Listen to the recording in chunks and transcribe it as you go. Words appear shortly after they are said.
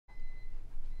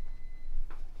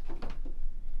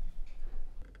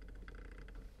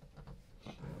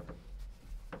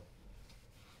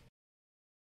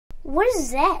What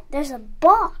is that? There's a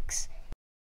box.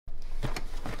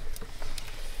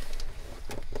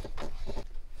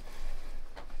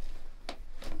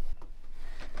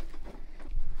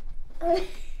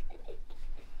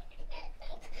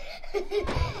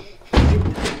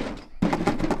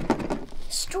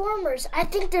 Stormers, I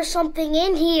think there's something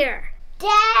in here.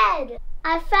 Dad,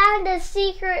 I found a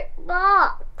secret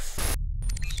box.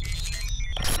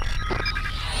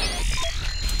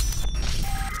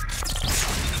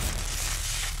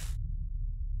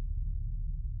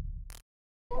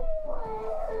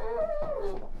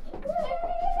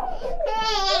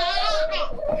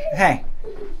 Hey,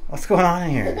 what's going on in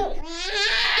here?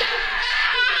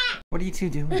 What are you two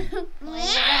doing?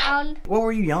 Around What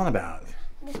were you yelling about?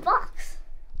 this box.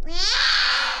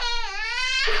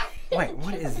 Wait,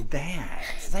 what is that?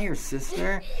 Is that your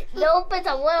sister? Nope, it's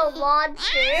a little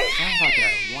monster. Sounds like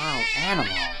a wild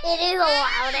animal. It is a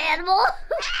wild animal.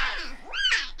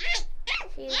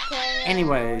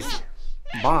 Anyways,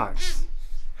 box.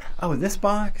 Oh, this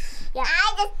box? Yeah,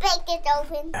 I just break it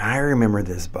open. I remember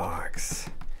this box.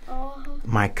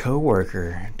 My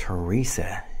coworker,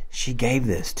 Teresa, she gave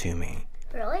this to me.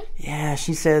 Really? Yeah,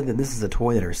 she said that this is a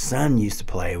toy that her son used to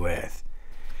play with.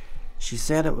 She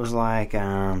said it was like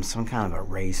some kind of a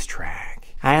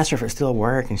racetrack. I asked her if it still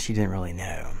worked, and she didn't really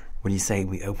know. What do you say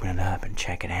we open it up and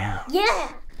check it out?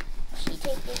 Yeah. She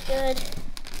takes it good.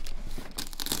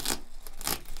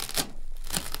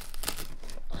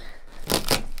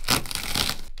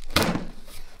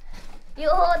 You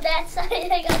hold that side,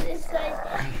 I got this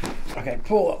side. Okay,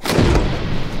 pull up.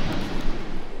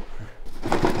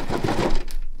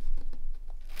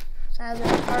 Sounds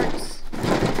like parts.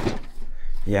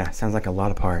 Yeah, sounds like a lot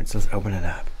of parts. Let's open it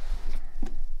up.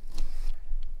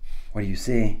 What do you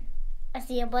see? I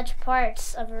see a bunch of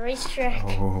parts of a racetrack.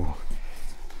 Oh.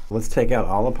 Let's take out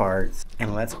all the parts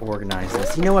and let's organize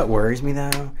this. You know what worries me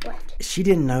though? What? She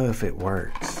didn't know if it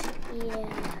works. Yeah.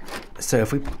 So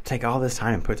if we take all this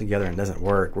time and put it together and it doesn't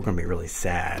work, we're going to be really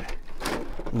sad.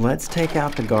 Let's take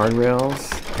out the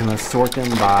guardrails and let's sort them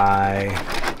by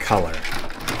color.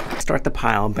 Start the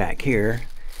pile back here.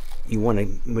 You want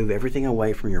to move everything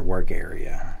away from your work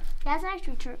area. That's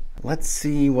actually true. Let's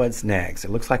see what's next.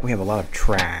 It looks like we have a lot of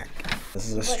track. This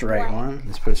is a straight what? one.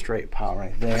 Let's put a straight pile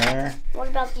right there. What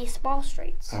about these small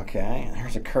straights? Okay, and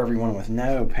here's a curvy one with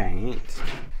no paint.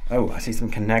 Oh, I see some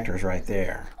connectors right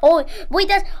there. Oh, wait,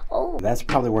 that's... Oh. That's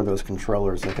probably where those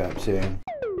controllers hook up to.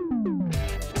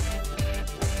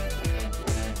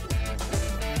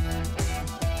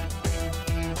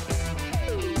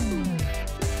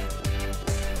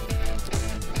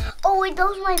 Oh, wait,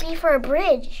 those might be for a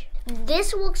bridge.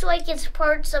 This looks like it's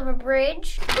parts of a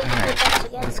bridge.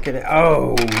 Alright, let's get it.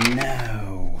 Oh,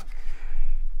 no.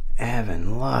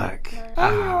 Evan, look.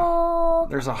 Oh.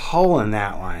 There's a hole in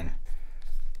that one.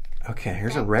 Okay,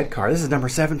 here's a red car. This is number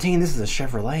 17. This is a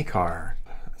Chevrolet car.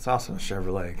 It's also a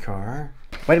Chevrolet car.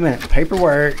 Wait a minute.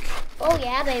 Paperwork. Oh,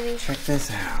 yeah, baby. Check this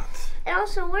out. And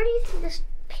also, where do you think this...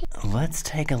 Let's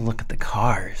take a look at the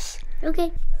cars.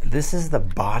 Okay. This is the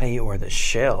body or the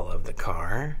shell of the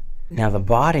car. Now the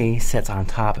body sits on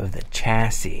top of the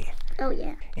chassis. Oh,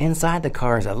 yeah. Inside the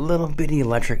car is a little bitty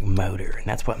electric motor, and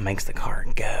that's what makes the car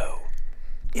go.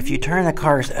 If you turn the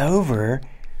cars over,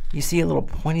 you see a little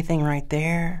pointy thing right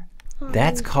there?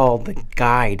 That's called the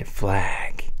guide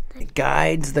flag. It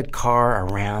guides the car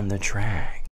around the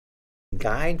track. The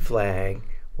guide flag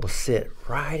will sit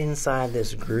right inside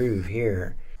this groove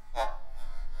here.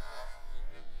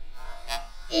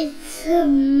 It's a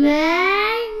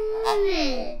magnet.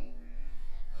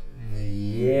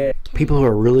 Yeah. People who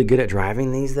are really good at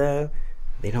driving these, though,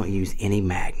 they don't use any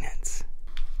magnets.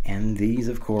 And these,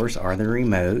 of course, are the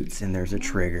remotes, and there's a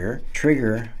trigger.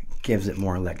 Trigger gives it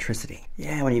more electricity.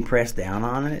 Yeah, when you press down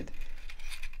on it,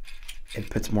 it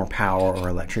puts more power or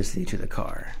electricity to the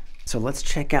car. So let's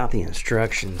check out the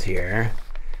instructions here.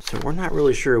 So we're not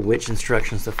really sure which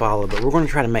instructions to follow, but we're going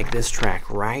to try to make this track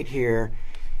right here.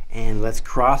 And let's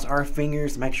cross our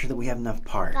fingers, make sure that we have enough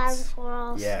parts.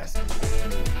 Yes.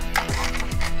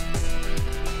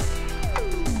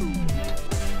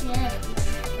 Yeah.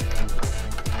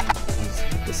 Let's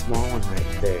put the small one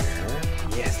right there.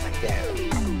 Yes, like that.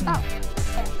 Oh.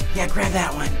 Yeah, grab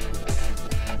that one.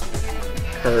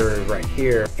 Curve right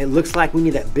here. It looks like we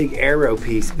need that big arrow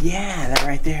piece. Yeah, that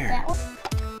right there. That one.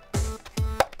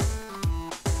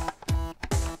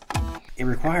 It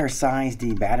requires size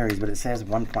D batteries, but it says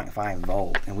 1.5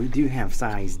 volt, and we do have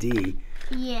size D.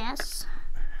 Yes.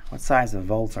 What size of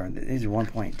volts are these? These are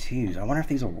 1.2s. I wonder if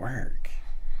these will work.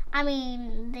 I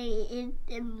mean,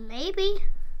 maybe.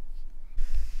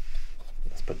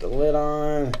 Let's put the lid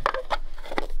on.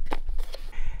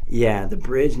 Yeah, the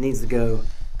bridge needs to go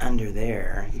under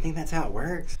there. You think that's how it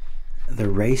works? The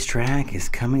racetrack is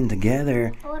coming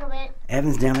together. A little bit.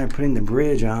 Evan's down there putting the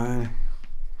bridge on.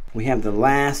 We have the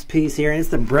last piece here, and it's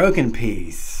the broken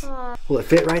piece. Will it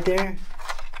fit right there?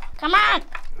 Come on.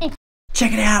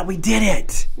 Check it out, we did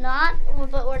it. But we're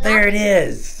not. There it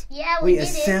is. Yeah, we did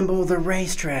assembled the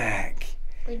racetrack.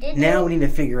 We did. Now we need to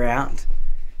figure out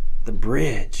the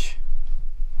bridge.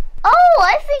 Oh,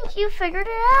 I think you figured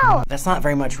it out. That's not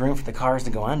very much room for the cars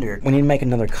to go under. We need to make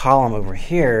another column over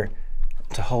here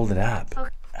to hold it up.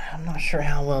 Okay. I'm not sure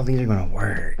how well these are going to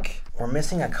work. We're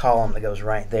missing a column that goes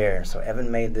right there. So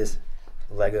Evan made this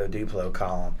Lego Duplo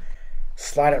column.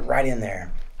 Slide it right in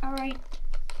there. All right.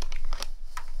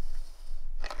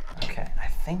 Okay, I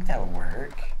think that'll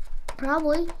work.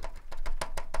 Probably.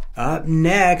 Up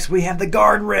next, we have the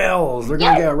guardrails. They're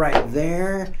going to go right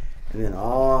there. And then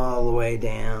all the way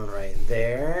down right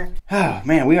there. Oh,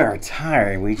 man, we are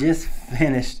tired. We just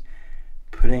finished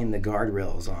putting the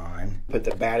guardrails on. Put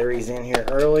the batteries in here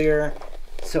earlier.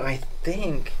 So I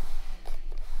think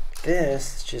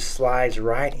this just slides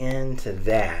right into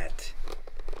that.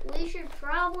 We should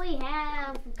probably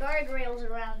have guardrails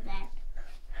around that.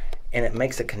 And it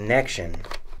makes a connection.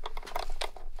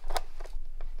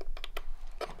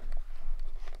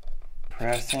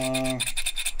 Pressing.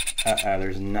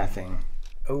 There's nothing.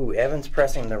 Oh, Evan's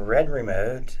pressing the red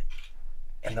remote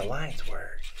and the lights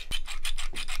work.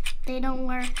 They don't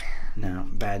work. No,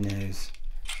 bad news.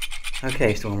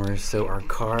 Okay, Stormers, so our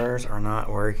cars are not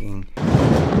working.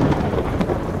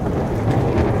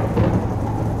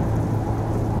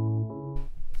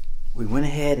 We went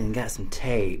ahead and got some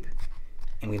tape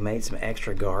and we made some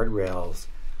extra guardrails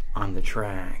on the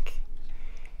track.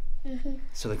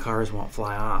 So the cars won't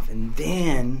fly off. And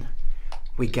then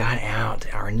we got out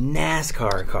our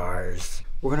NASCAR cars.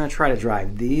 We're gonna try to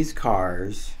drive these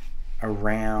cars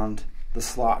around the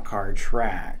slot car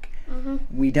track.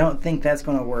 We don't think that's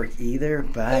gonna work either,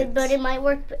 but it might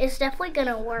work. It's definitely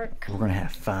gonna work. we're gonna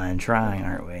have fun trying,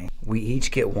 aren't we? We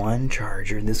each get one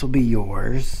charger. This will be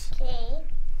yours. Okay.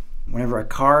 Whenever a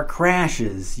car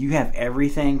crashes, you have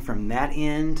everything from that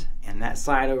end and that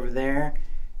side over there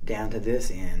down to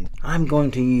this end. I'm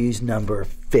going to use number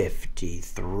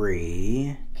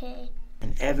 53. Okay.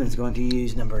 And Evan's going to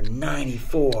use number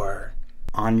 94.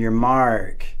 On your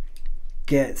mark,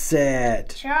 get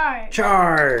set, Charge.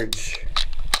 charge.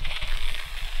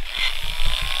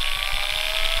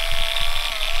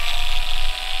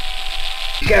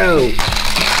 Go.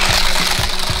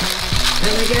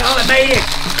 There we go. Oh, it made it.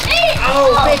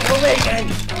 Oh, big collision.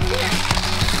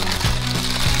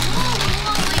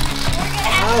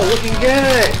 Oh, looking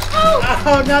good.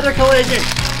 Oh, another collision.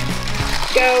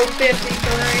 Go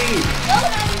 53.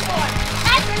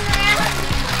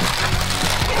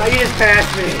 Oh, you just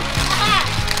passed me.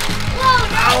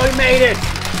 Oh, we made it.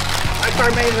 My car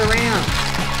made it around.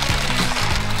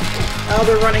 Oh,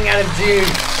 they're running out of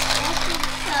juice.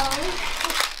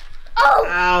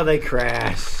 Oh, they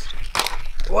crashed.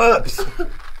 Whoops.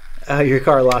 Oh, your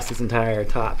car lost its entire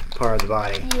top part of the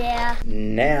body. Yeah.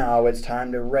 Now it's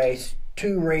time to race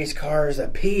 2 race cars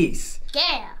apiece.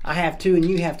 Yeah. I have 2 and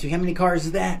you have 2. How many cars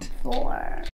is that?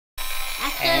 4.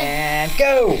 And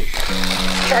go!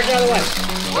 Charge another one.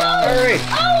 Hurry!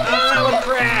 Oh, that one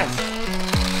crashed.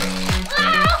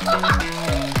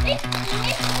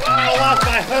 I lost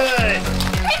my hood.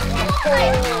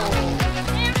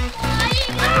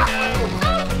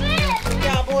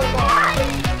 Yeah, boy,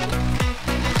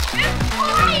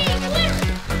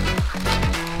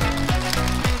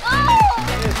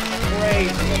 this is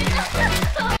crazy.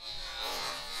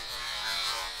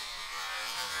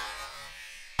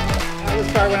 This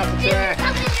car went off the track.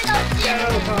 Get out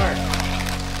of the car.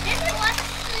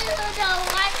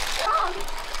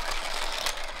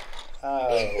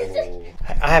 Oh,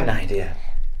 I have an idea.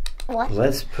 What?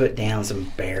 Let's put down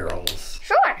some barrels.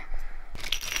 Sure.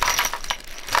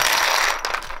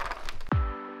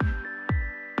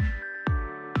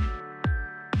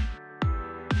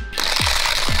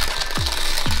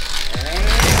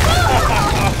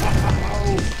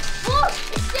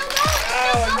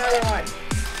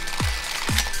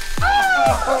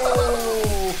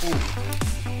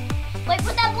 Wait,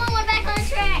 put that blue one back on the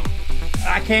track.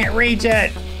 I can't reach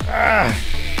it. Oh,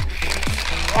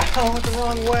 I went the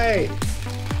wrong way.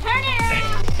 Turn it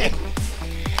around.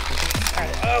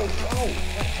 Oh,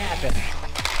 what happened?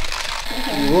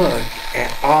 Look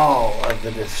at all of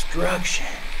the destruction.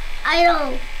 I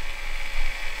know.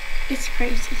 It's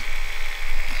crazy.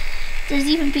 There's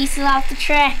even pieces off the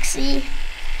track, see?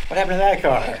 What happened to that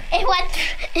car? It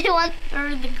went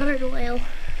through the guardrail.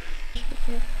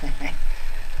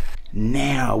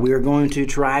 Now we are going to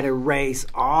try to race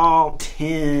all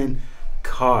 10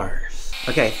 cars.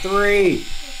 Okay, 3,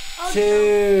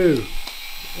 2,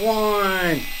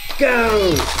 1,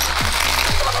 go!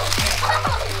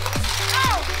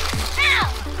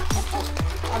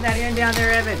 On that end down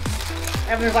there, Evan.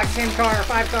 Evan, there's like 5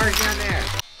 cars down there.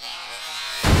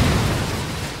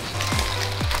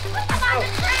 Oh,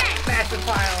 massive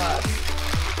pile up.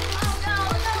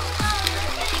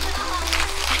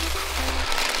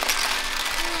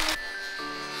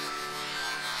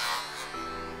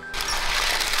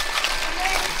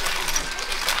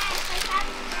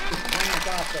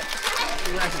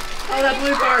 Oh, that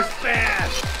blue car's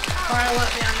fast! Pile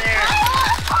up down there.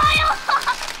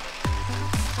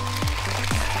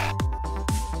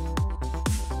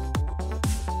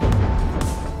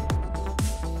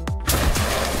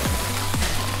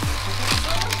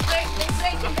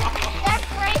 That's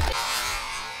crazy.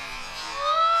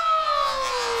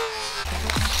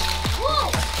 Whoa!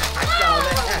 I saw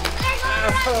that.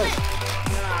 Oh,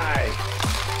 nice.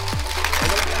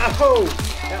 Oh,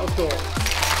 that was cool.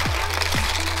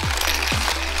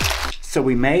 So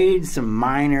we made some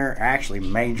minor, actually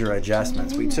major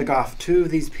adjustments. We took off 2 of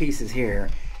these pieces here,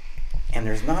 and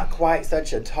there's not quite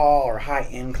such a tall or high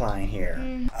incline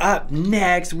here. Up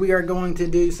next, we are going to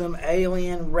do some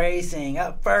alien racing.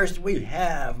 Up first, we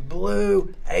have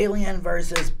blue alien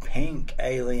versus pink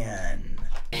alien.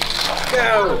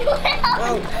 Go!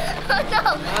 Whoa!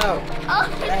 No! Oh,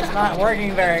 that's not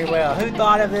working very well. Who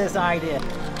thought of this idea?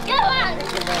 Come on!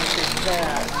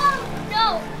 Oh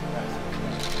no!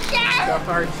 Dad! Go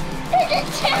hard. This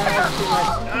is terrible!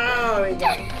 Oh, he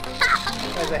got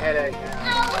There's a headache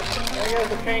now. There goes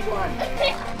the pink one.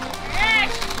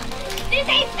 This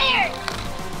ain't fair!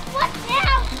 What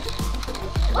now?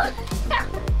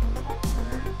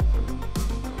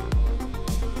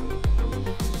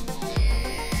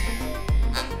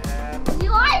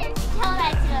 Why did you tell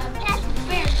that to us? That's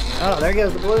embarrassing. Oh, there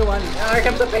goes the blue one. Oh, here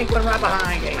comes the pink one right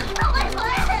behind him.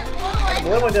 The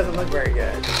blue one doesn't look very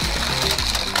good.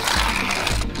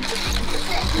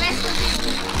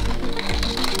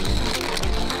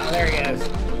 Oh, there he goes.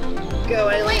 Go,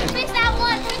 alien. Wait, fix that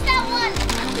one. Fix that one.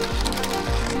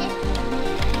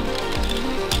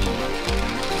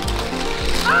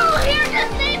 Oh, here,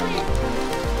 just save it.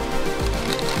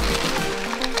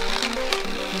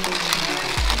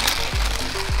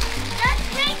 Let's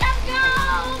make them go.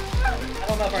 I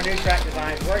don't know if our new track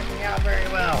design is working out very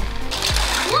well.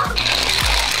 Oh.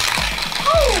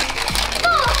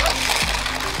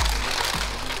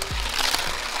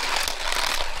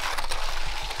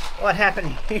 What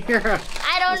happened here?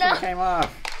 I don't know. This one came off.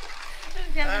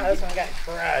 This one got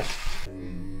crushed.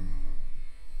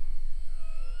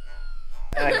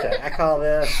 Okay, I call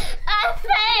this I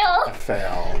failed. a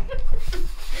fail.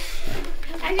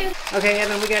 Okay,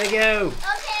 Evan, we gotta go.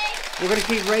 Okay. We're gonna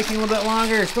keep racing a little bit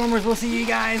longer. Stormers, we'll see you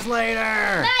guys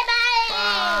later. Bye-bye.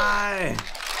 Bye.